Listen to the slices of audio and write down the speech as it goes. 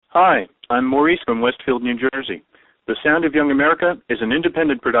Hi, I'm Maurice from Westfield, New Jersey. The Sound of Young America is an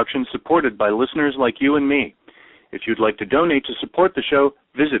independent production supported by listeners like you and me. If you'd like to donate to support the show,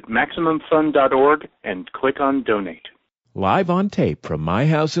 visit MaximumFun.org and click on Donate. Live on tape from my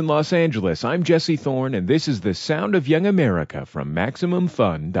house in Los Angeles, I'm Jesse Thorne, and this is The Sound of Young America from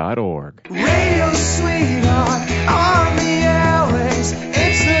MaximumFun.org. Radio sweetheart on the airways,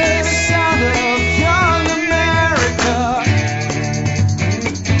 it's the sound of young America.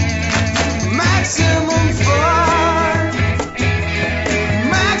 Maximum fun,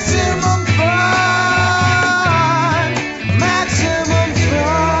 maximum fun, maximum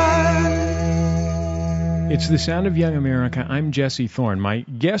fun. It's The Sound of Young America. I'm Jesse Thorne. My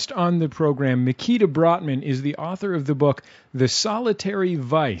guest on the program, Mikita Brottman, is the author of the book, The Solitary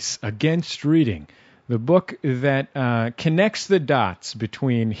Vice Against Reading, the book that connects the dots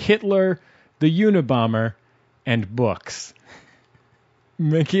between Hitler, the Unabomber, and books.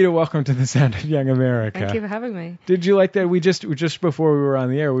 Mikita, welcome to The Sound of Young America. Thank you for having me. Did you like that? We just before we were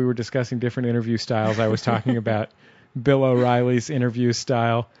on the air, we were discussing different interview styles. I was talking about Bill O'Reilly's interview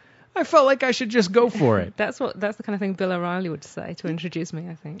style. I felt like I should just go for it. That's the kind of thing Bill O'Reilly would say to introduce me,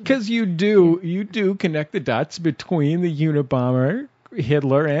 I think. Because you do connect the dots between the Unabomber,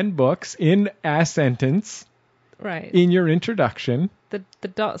 Hitler, and books in a sentence. Right. In your introduction. The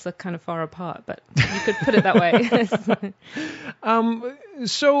dots are kind of far apart, but you could put it that way.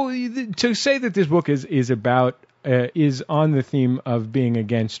 So to say that this book is on the theme of being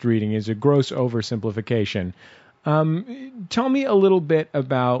against reading is a gross oversimplification. Tell me a little bit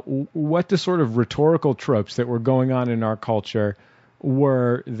about what the sort of rhetorical tropes that were going on in our culture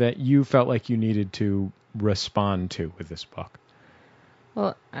were that you felt like you needed to respond to with this book.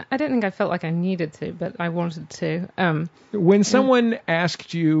 Well, I don't think I felt like I needed to, but I wanted to. When someone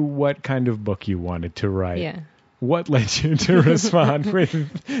asked you what kind of book you wanted to write, what led you to respond with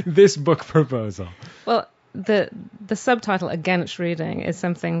this book proposal? Well, the subtitle Against Reading is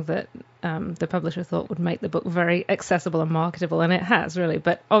something that the publisher thought would make the book very accessible and marketable, and it has, really.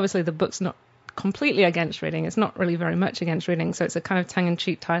 But obviously the book's not completely against reading. It's not really very much against reading, so it's a kind of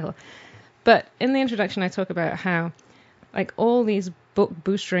tongue-in-cheek title. But in the introduction I talk about how like all these book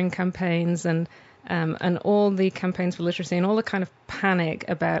boostering campaigns and all the campaigns for literacy and all the kind of panic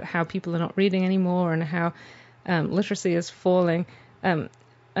about how people are not reading anymore and how literacy is falling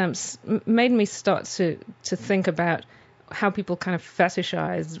made me start to think about how people kind of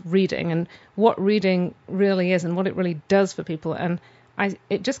fetishize reading and what reading really is and what it really does for people. And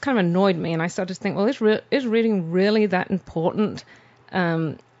it just kind of annoyed me, and I started to think, well, is reading really that important?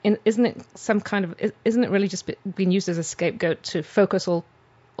 Isn't it really just being used as a scapegoat to focus all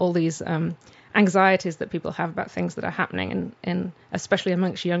these anxieties that people have about things that are happening in especially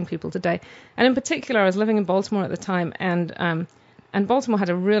amongst young people today? And in particular, I was living in Baltimore at the time, and Baltimore had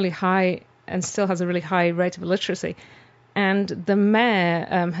a really high and still has a really high rate of illiteracy. And the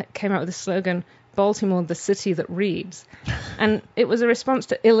mayor came out with the slogan, "Baltimore, the city that reads," and it was a response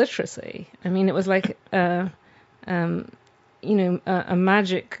to illiteracy. I mean, it was like a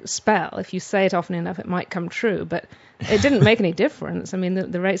magic spell. If you say it often enough, it might come true, but it didn't make any difference. I mean,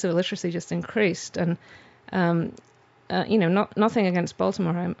 the rates of illiteracy just increased, and nothing against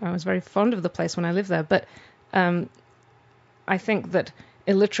Baltimore. I was very fond of the place when I lived there, but I think that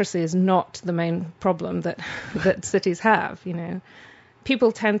illiteracy is not the main problem that cities have.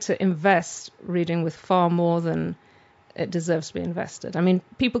 People tend to invest reading with far more than it deserves to be invested. I mean,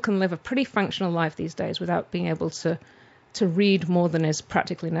 people can live a pretty functional life these days without being able to read more than is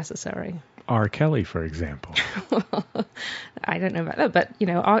practically necessary. R. Kelly, for example. Well, I don't know about that, but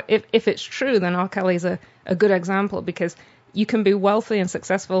if it's true, then R. Kelly's a good example, because you can be wealthy and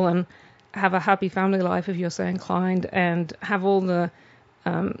successful and have a happy family life if you're so inclined, and have all the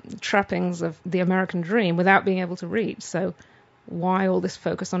trappings of the American dream without being able to read. So why all this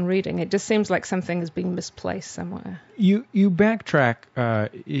focus on reading? It just seems like something is being misplaced somewhere. You backtrack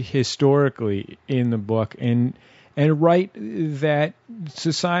historically in the book and write that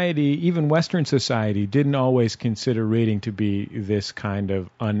society, even Western society, didn't always consider reading to be this kind of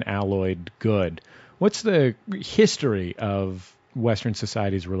unalloyed good. What's the history of Western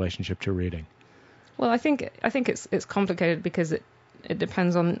society's relationship to reading? Well, I think it's complicated because it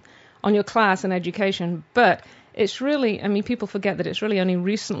depends on your class and education, but it's really, I mean, people forget that it's really only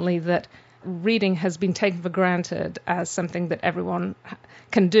recently that reading has been taken for granted as something that everyone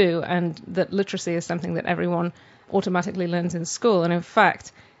can do, and that literacy is something that everyone automatically learns in school. And in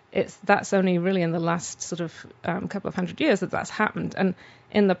fact, that's only really in the last sort of couple of hundred years that's happened. And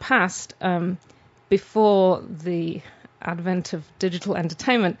in the past, before the advent of digital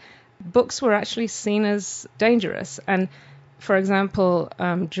entertainment, books were actually seen as dangerous, and for example,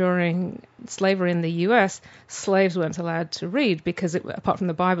 during slavery in the U.S., slaves weren't allowed to read because, apart from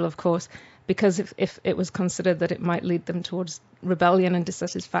the Bible, of course, because if it was considered that it might lead them towards rebellion and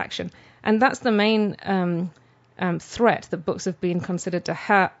dissatisfaction. And that's the main threat that books have been considered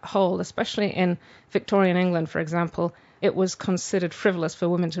to hold, especially in Victorian England, for example. It was considered frivolous for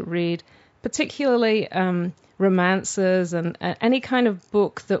women to read, particularly romances and any kind of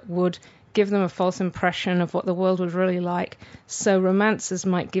book that would give them a false impression of what the world was really like. So romances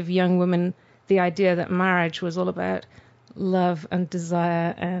might give young women the idea that marriage was all about love and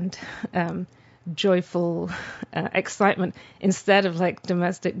desire and joyful excitement instead of like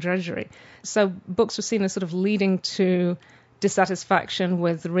domestic drudgery. So books were seen as sort of leading to dissatisfaction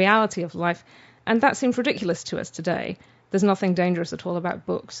with the reality of life. And that seems ridiculous to us today. There's nothing dangerous at all about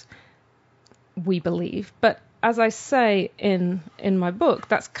books, we believe. But as I say in my book,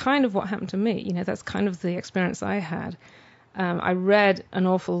 that's kind of what happened to me. You know, that's kind of the experience I had. I read an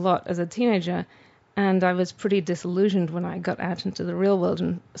awful lot as a teenager, and I was pretty disillusioned when I got out into the real world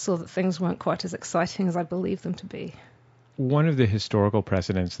and saw that things weren't quite as exciting as I believed them to be. One of the historical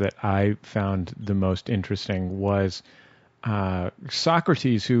precedents that I found the most interesting was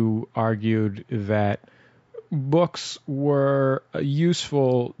Socrates, who argued that books were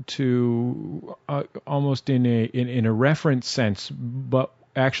useful to almost in a reference sense, but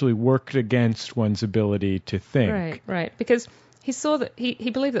actually worked against one's ability to think. Right. Because he saw that he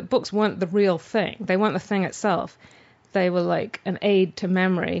believed that books weren't the real thing. They weren't the thing itself. They were like an aid to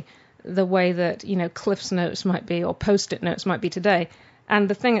memory, the way that, you know, Cliff's Notes might be or Post-it notes might be today. And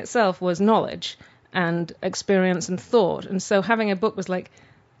the thing itself was knowledge and experience and thought. And so having a book was like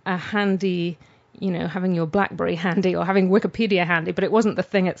a handy, you know, having your BlackBerry handy or having Wikipedia handy, but it wasn't the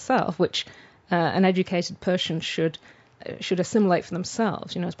thing itself, which an educated person should assimilate for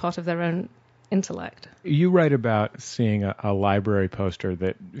themselves, you know, as part of their own intellect. You write about seeing a library poster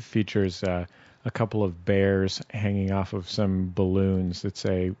that features a couple of bears hanging off of some balloons that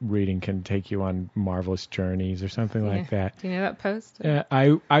say reading can take you on marvelous journeys or something like that. Do you know that post?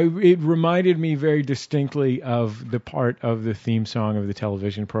 It reminded me very distinctly of the part of the theme song of the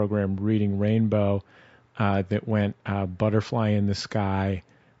television program Reading Rainbow that went, butterfly in the sky,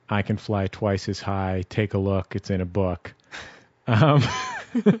 I can fly twice as high, take a look, it's in a book. But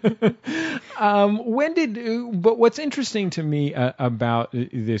what's interesting to me about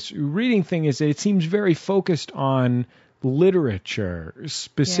this reading thing is that it seems very focused on literature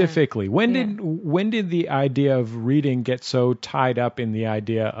specifically. Yeah. When did the idea of reading get so tied up in the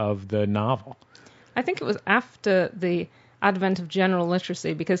idea of the novel? I think it was after the advent of general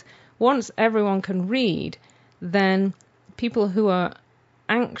literacy, because once everyone can read, then people who are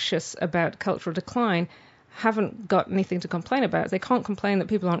anxious about cultural decline haven't got anything to complain about. They can't complain that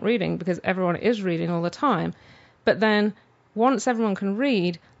people aren't reading because everyone is reading all the time. But then once everyone can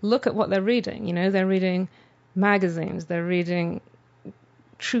read, look at what they're reading. You know, they're reading magazines, they're reading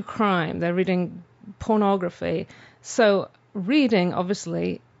true crime, they're reading pornography. So reading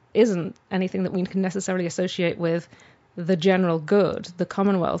obviously isn't anything that we can necessarily associate with the general good, the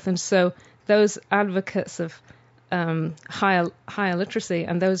Commonwealth. And so those advocates of higher literacy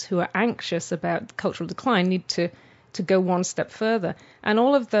and those who are anxious about cultural decline need to go one step further. And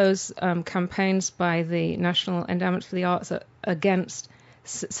all of those campaigns by the National Endowment for the Arts are against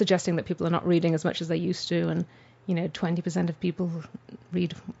suggesting that people are not reading as much as they used to, and, you know, 20% of people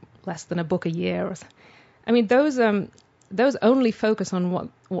read less than a book a year. I mean, those only focus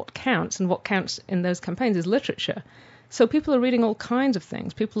on what counts, and what counts in those campaigns is literature. So people are reading all kinds of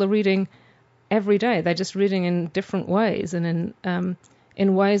things. People are reading every day. They're just reading in different ways, and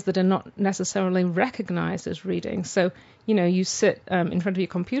in ways that are not necessarily recognized as reading. So, you know, you sit in front of your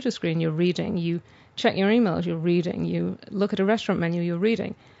computer screen, you're reading. You check your emails, you're reading. You look at a restaurant menu, you're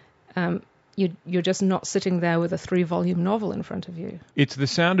reading. You're just not sitting there with a 3-volume novel in front of you. It's The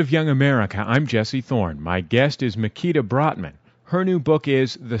Sound of Young America. I'm Jesse Thorne. My guest is Mikita Brottman. Her new book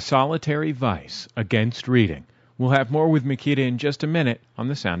is The Solitary Vice Against Reading. We'll have more with Mikita in just a minute on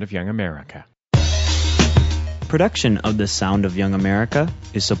The Sound of Young America. Production of The Sound of Young America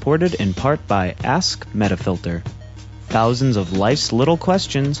is supported in part by Ask Metafilter. Thousands of life's little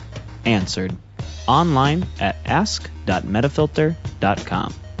questions answered. Online at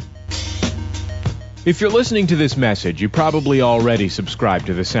ask.metafilter.com. If you're listening to this message, you probably already subscribe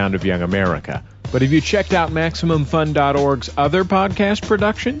to The Sound of Young America. But have you checked out MaximumFun.org's other podcast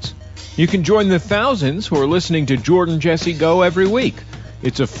productions? You can join the thousands who are listening to Jordan Jesse Go every week.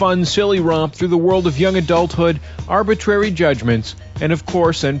 It's a fun, silly romp through the world of young adulthood, arbitrary judgments, and of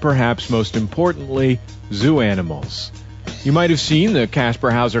course, and perhaps most importantly, zoo animals. You might have seen the Casper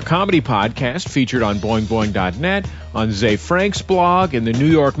Hauser Comedy Podcast featured on BoingBoing.net, on Zay Frank's blog, in the New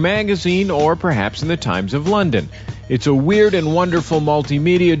York Magazine, or perhaps in the Times of London. It's a weird and wonderful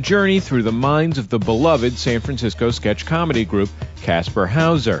multimedia journey through the minds of the beloved San Francisco sketch comedy group, Casper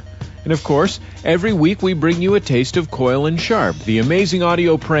Hauser. And of course, every week we bring you a taste of Coyle and Sharp, the amazing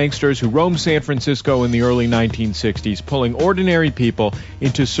audio pranksters who roamed San Francisco in the early 1960s, pulling ordinary people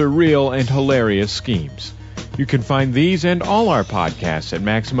into surreal and hilarious schemes. You can find these and all our podcasts at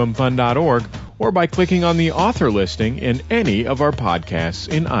MaximumFun.org or by clicking on the author listing in any of our podcasts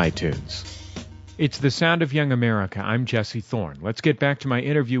in iTunes. It's The Sound of Young America. I'm Jesse Thorne. Let's get back to my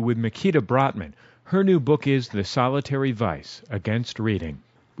interview with Mikita Brottman. Her new book is The Solitary Vice, Against Reading.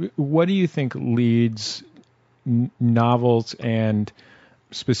 What do you think leads novels and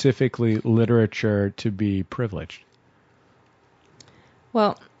specifically literature to be privileged?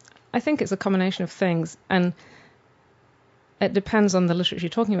 Well, I think it's a combination of things, and it depends on the literature you're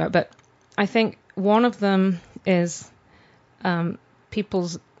talking about. But I think one of them is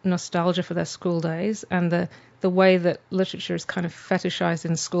people's nostalgia for their school days and the way that literature is kind of fetishized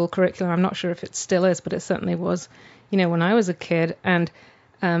in school curriculum. I'm not sure if it still is, but it certainly was, when I was a kid. And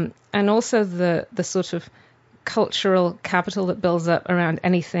also the sort of cultural capital that builds up around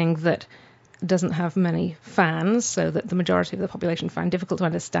anything that doesn't have many fans, so that the majority of the population find difficult to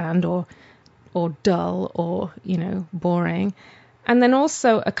understand or dull or, boring. And then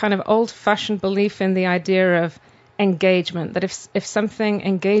also a kind of old-fashioned belief in the idea of engagement, that if something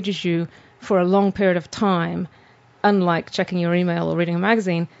engages you for a long period of time, unlike checking your email or reading a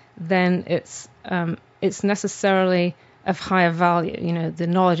magazine, then it's necessarily of higher value. The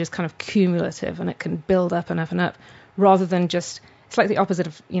knowledge is kind of cumulative and it can build up and up and up, rather than just, it's like the opposite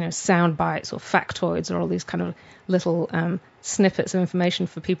of, sound bites or factoids or all these kind of little snippets of information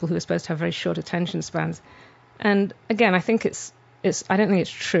for people who are supposed to have very short attention spans. And again, I think I don't think it's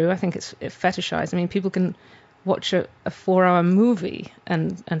true. I think it's fetishized. I mean, people can watch a 4-hour movie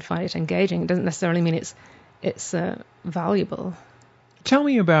and find it engaging. It doesn't necessarily mean it's valuable. Tell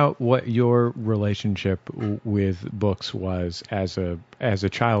me about what your relationship with books was as a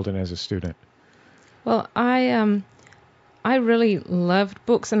child and as a student. Well, I really loved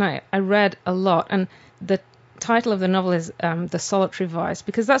books, and I read a lot. And the title of the novel is The Solitary Vice,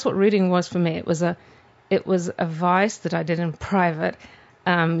 because that's what reading was for me. It was a vice that I did in private,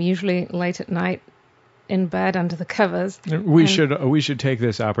 usually late at night, in bed under the covers. We should take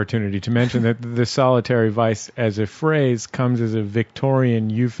this opportunity to mention that the solitary vice as a phrase comes as a Victorian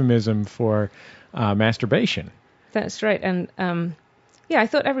euphemism for masturbation. That's right. And I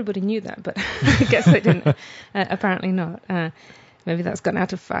thought everybody knew that, but I guess they didn't. Apparently not. Maybe that's gone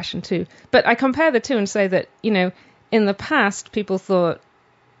out of fashion too. But I compare the two and say that, in the past, people thought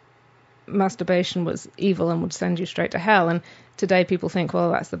masturbation was evil and would send you straight to hell. And today people think,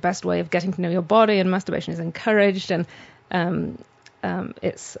 well, that's the best way of getting to know your body, and masturbation is encouraged, and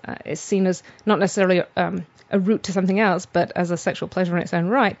it's seen as not necessarily a route to something else, but as a sexual pleasure in its own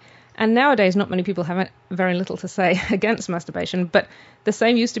right. And nowadays, not many people have very little to say against masturbation, but the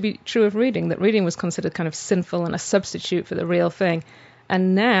same used to be true of reading, that reading was considered kind of sinful and a substitute for the real thing.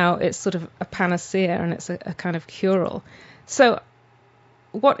 And now it's sort of a panacea, and it's a kind of cure-all. So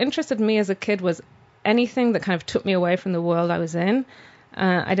what interested me as a kid was anything that kind of took me away from the world I was in.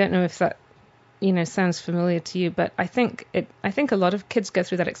 I don't know if that, sounds familiar to you, but I think a lot of kids go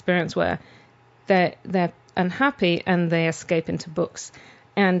through that experience where they're unhappy and they escape into books.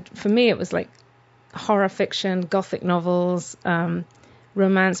 And for me, it was like horror fiction, gothic novels,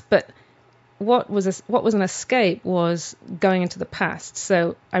 romance. But what was an escape was going into the past.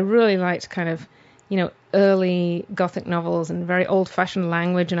 So I really liked kind of, early gothic novels and very old-fashioned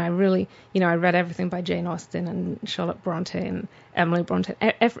language. And I really, I read everything by Jane Austen and Charlotte Bronte and Emily Bronte.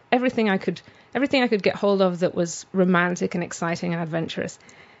 Everything I could get hold of that was romantic and exciting and adventurous.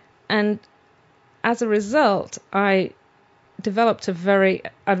 And as a result, I developed a very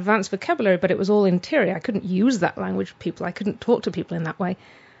advanced vocabulary, but it was all interior. I couldn't use that language with people. I couldn't talk to people in that way.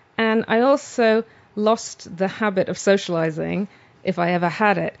 And I also lost the habit of socializing, if I ever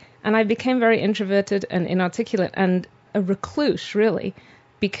had it. And I became very introverted and inarticulate and a recluse, really,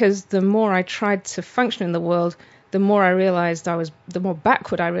 because the more I tried to function in the world, the more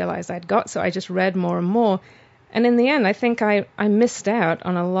backward I realized I'd got. So I just read more and more. And in the end, I think I missed out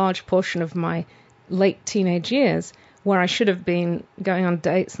on a large portion of my late teenage years, where I should have been going on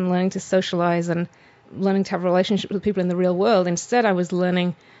dates and learning to socialize and learning to have relationships with people in the real world. Instead, I was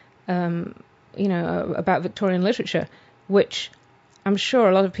learning, about Victorian literature, which I'm sure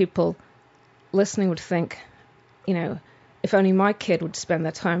a lot of people listening would think, if only my kid would spend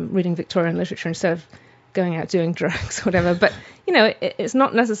their time reading Victorian literature instead of going out doing drugs, whatever. But, it's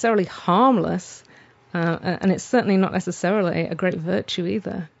not necessarily harmless. And it's certainly not necessarily a great virtue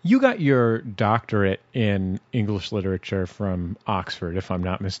either. You got your doctorate in English literature from Oxford, if I'm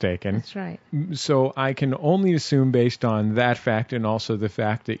not mistaken. That's right. So I can only assume, based on that fact and also the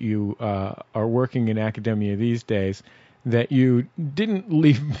fact that you are working in academia these days, that you didn't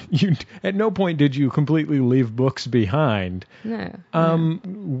leave. At no point did you completely leave books behind. No.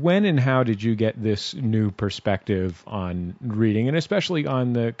 When and how did you get this new perspective on reading, and especially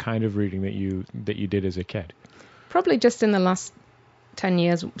on the kind of reading that you did as a kid? Probably just in the last 10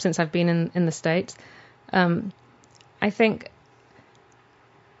 years since I've been in the States. I think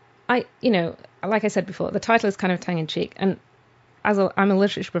like I said before, the title is kind of tongue in cheek, and I'm a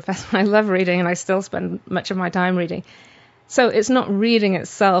literature professor, I love reading, and I still spend much of my time reading. So it's not reading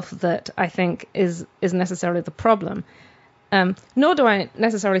itself that I think is necessarily the problem. Nor do I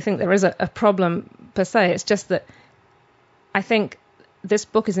necessarily think there is a problem per se. It's just that I think this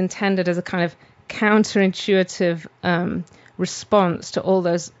book is intended as a kind of counterintuitive response to all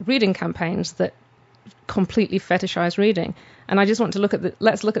those reading campaigns that completely fetishize reading. And I just want to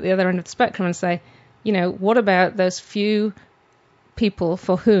let's look at the other end of the spectrum and say, what about those few people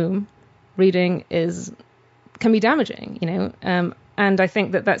for whom reading can be damaging, and I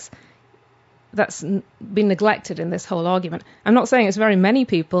think that's been neglected in this whole argument. I'm not saying it's very many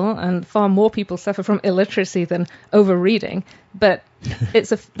people, and far more people suffer from illiteracy than over-reading, but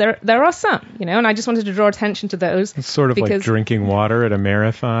there are some, and I just wanted to draw attention to those. It's sort of like drinking water at a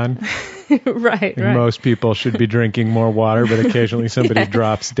marathon. Right. Most people should be drinking more water, but occasionally somebody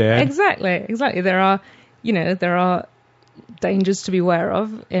drops dead. Exactly. There are dangers to be aware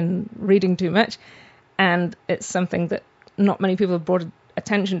of in reading too much. And it's something that not many people have brought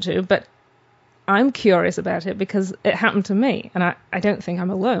attention to, but I'm curious about it because it happened to me, and I don't think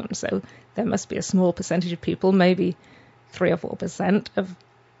I'm alone. So there must be a small percentage of people, maybe 3 or 4% of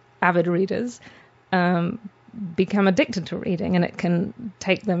avid readers, become addicted to reading, and it can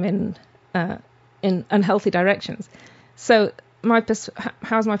take them in unhealthy directions. So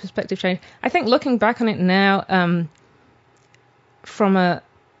how's my perspective changed? I think looking back on it now,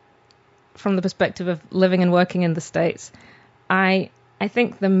 from the perspective of living and working in the States, I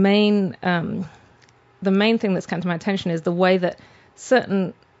think the main thing that's come to my attention is the way that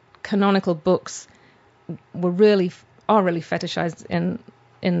certain canonical books are really fetishized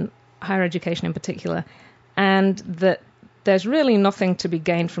in higher education in particular, and that there's really nothing to be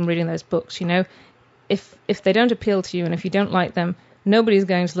gained from reading those books. If they don't appeal to you and if you don't like them, nobody's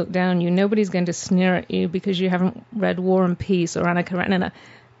going to look down on you. Nobody's going to sneer at you because you haven't read War and Peace or Anna Karenina.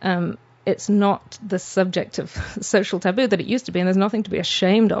 It's not the subject of social taboo that it used to be, and there's nothing to be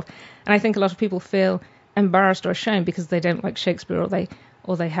ashamed of. And I think a lot of people feel embarrassed or ashamed because they don't like Shakespeare,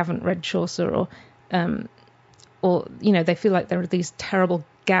 or they haven't read Chaucer, or they feel like there are these terrible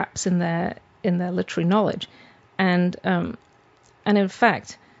gaps in their literary knowledge. And in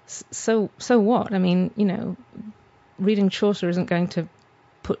fact, so what? I mean, reading Chaucer isn't going to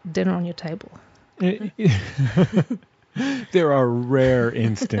put dinner on your table. There are rare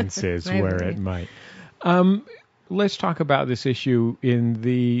instances where it might. Let's talk about this issue in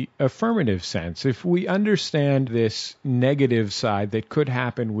the affirmative sense. If we understand this negative side that could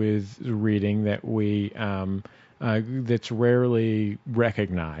happen with reading that that's rarely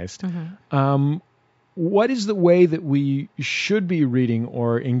recognized, what is the way that we should be reading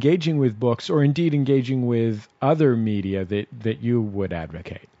or engaging with books, or indeed engaging with other media that you would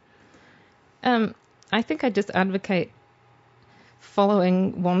advocate? I think I just advocate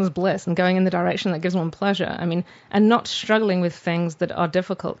following one's bliss and going in the direction that gives one pleasure. I mean, and not struggling with things that are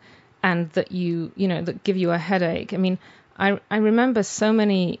difficult and that that give you a headache. I mean, I remember so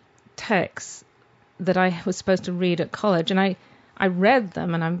many texts that I was supposed to read at college, and I read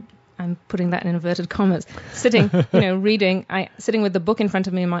them, and I'm putting that in inverted commas, sitting with the book in front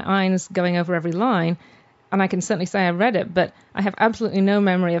of me and my eyes going over every line, and I can certainly say I read it, but I have absolutely no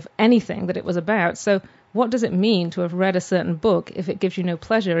memory of anything that it was about. So what does it mean to have read a certain book if it gives you no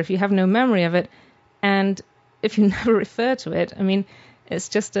pleasure, if you have no memory of it, and if you never refer to it? I mean, it's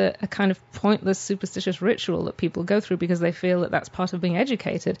just a kind of pointless, superstitious ritual that people go through because they feel that that's part of being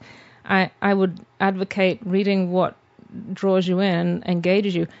educated. I would advocate reading what draws you in and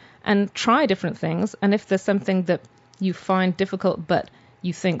engages you, and try different things. And if there's something that you find difficult, but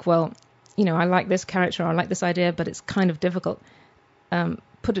you think, well, I like this character, or I like this idea, but it's kind of difficult,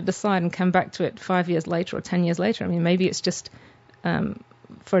 put it aside and come back to it 5 years later or 10 years later. I mean, maybe it's just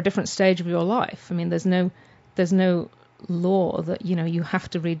for a different stage of your life. I mean, there's no law that, you have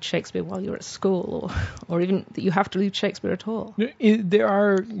to read Shakespeare while you're at school, or even that you have to read Shakespeare at all. There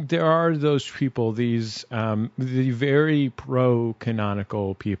are those people, these the very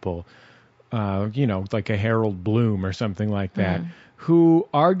pro-canonical people, like a Harold Bloom or something like that, who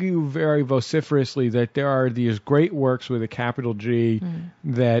argue very vociferously that there are these great works with a capital G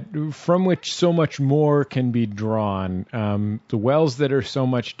that from which so much more can be drawn, the wells that are so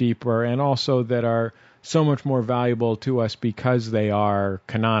much deeper, and also that are so much more valuable to us because they are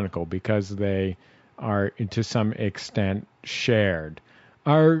canonical, because they are to some extent shared.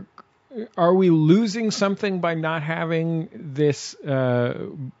 Are we losing something by not having this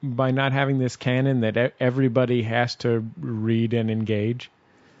canon that everybody has to read and engage?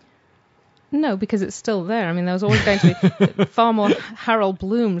 No, because it's still there. I mean, there's always going to be far more Harold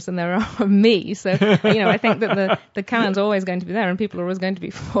Blooms than there are of me. So, I think that the canon's always going to be there, and people are always going to be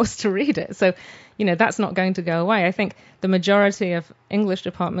forced to read it. So, that's not going to go away. I think the majority of English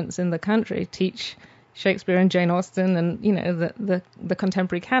departments in the country teach Shakespeare and Jane Austen and, the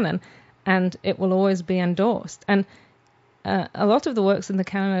contemporary canon, and it will always be endorsed. And a lot of the works in the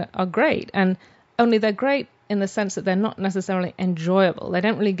canon are great, and only they're great in the sense that they're not necessarily enjoyable. They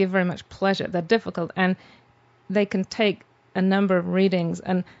don't really give very much pleasure. They're difficult, and they can take a number of readings.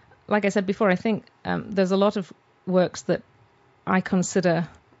 And like I said before, I think there's a lot of works that I consider,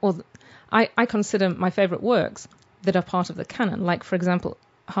 I consider my favorite works that are part of the canon. Like, for example,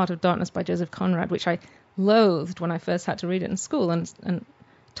 Heart of Darkness by Joseph Conrad, which I loathed when I first had to read it in school and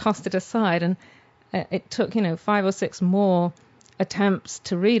tossed it aside. And it took, 5 or 6 more attempts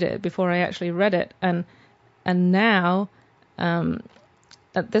to read it before I actually read it. And now,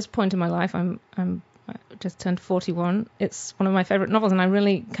 at this point in my life, I just turned 41. It's one of my favorite novels, and I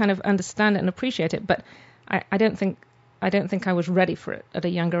really kind of understand it and appreciate it. But I don't think I was ready for it at a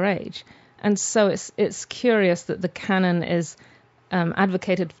younger age. And so it's curious that the canon is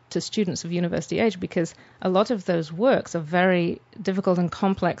advocated to students of university age, because a lot of those works are very difficult and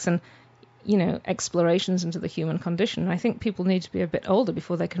complex, and explorations into the human condition. I think people need to be a bit older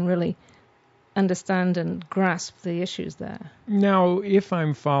before they can really understand and grasp the issues there. Now, if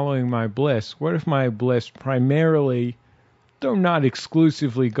I'm following my bliss, what if my bliss primarily, though not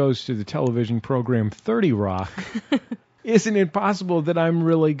exclusively, goes to the television program 30 Rock? Isn't it possible that I'm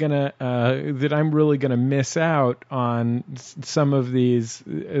really gonna miss out on some of these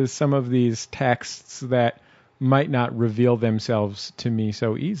texts that might not reveal themselves to me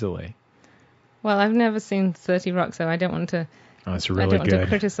so easily? Well, I've never seen 30 Rock, so I don't want to. Oh, it's really good. Want to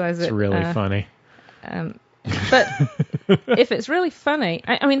criticize it. It's really funny. But if it's really funny,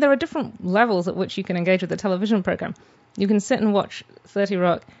 I mean, there are different levels at which you can engage with the television program. You can sit and watch 30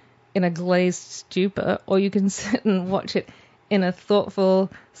 Rock in a glazed stupor, or you can sit and watch it in a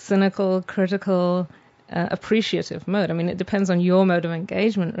thoughtful, cynical, critical, appreciative mode. I mean, it depends on your mode of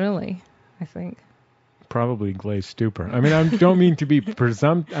engagement, really, I think. Probably glazed stupor. I mean, I don't mean to be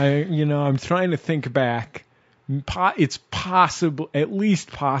presumptive. I'm trying to think back. It's possible, at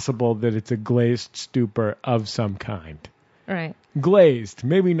least possible, that it's a glazed stupor of some kind. Right. Glazed,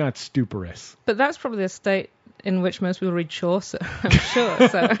 maybe not stuporous. But that's probably a state in which most people read Chaucer, I'm sure.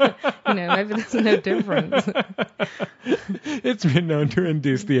 So, maybe there's no difference. It's been known to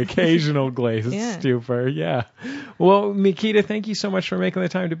induce the occasional glazed stupor, yeah. Well, Mikita, thank you so much for making the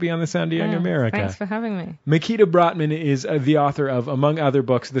time to be on The Sound of Young America. Thanks for having me. Mikita Brottman is the author of, among other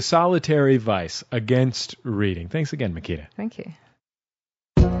books, The Solitary Vice, Against Reading. Thanks again, Mikita. Thank you.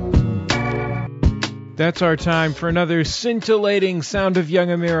 That's our time for another scintillating Sound of Young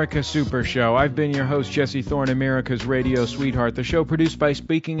America Super Show. I've been your host, Jesse Thorne, America's radio sweetheart. The show produced by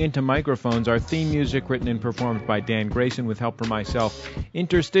Speaking Into Microphones. Our theme music written and performed by Dan Grayson with help from myself.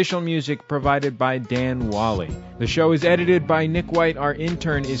 Interstitial music provided by Dan Wally. The show is edited by Nick White. Our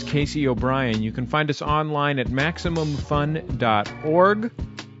intern is Casey O'Brien. You can find us online at MaximumFun.org.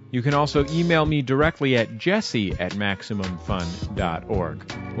 You can also email me directly at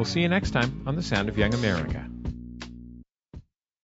jesse@MaximumFun.org. We'll see you next time on The Sound of Young America.